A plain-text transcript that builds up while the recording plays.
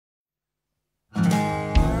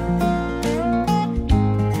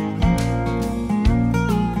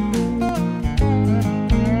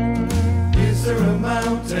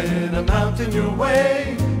mountain your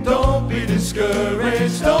way. Don't be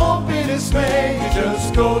discouraged, don't be dismayed. You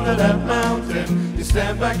just go to that mountain, you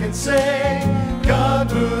stand back and say,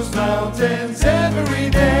 God moves mountains every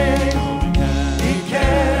day. He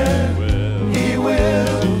can, He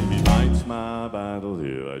will. He fights my battle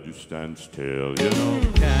here, I just stand still. You know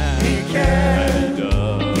He He can,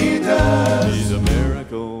 does. He does. He's a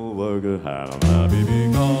miracle worker, and I'm happy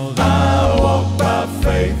because I walk by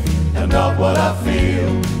faith and not what I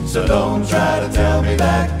feel. So don't try to tell me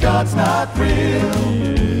that God's not real.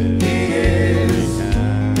 He is,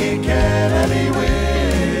 He can and He will.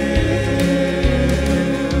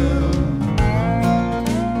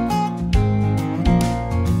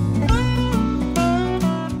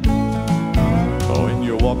 Oh, when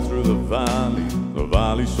you walk through the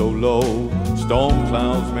valley so low, storm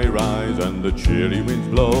clouds may rise and the chilly winds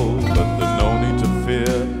blow, but there's no need to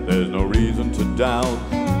fear, there's no reason to doubt.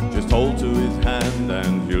 Just hold to His hand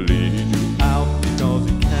and He'll lead you out, because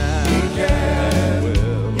He can,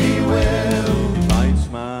 and He will. He fights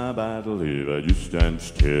my battle if I just stand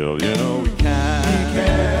still. You know He can,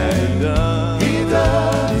 and He does. He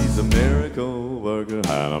does. He's a miracle worker,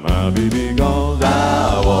 and I'm happy because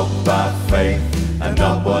I walk by faith and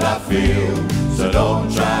not what I feel. So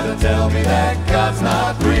don't try to tell me that God's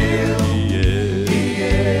not real. He is, He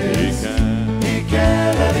is, He can. He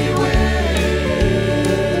can and He will.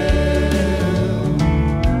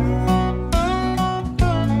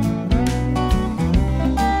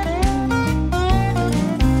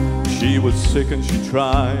 She was sick and she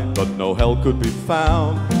tried, but no help could be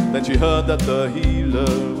found. Then she heard that the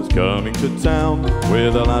healer was coming to town.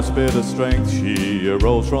 With her last bit of strength, she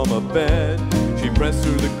arose from her bed. She pressed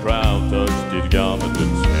through the crowd, touched His garment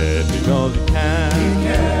and said, because He can,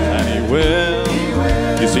 and He will. He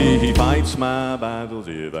will. You see, He fights my battles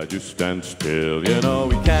if I just stand still. You know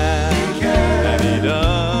He can, and He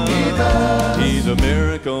does. He does. He's a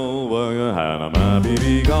miracle worker, and I'm happy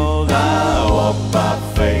because I walk by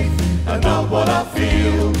faith and not what I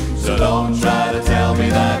feel. So don't try to tell me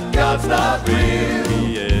that God's not real.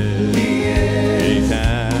 He is, He is, He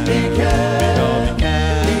can, He can, because He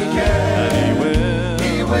can, He can, and He will.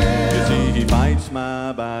 He will. You see, He fights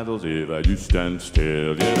my battles if I just stand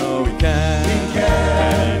still. You know He can,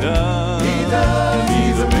 and He does. He does.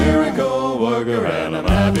 He's a miracle worker, and I'm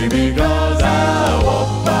happy because I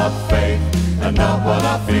walk by faith and not what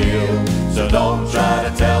I feel. So don't try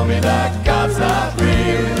to tell me that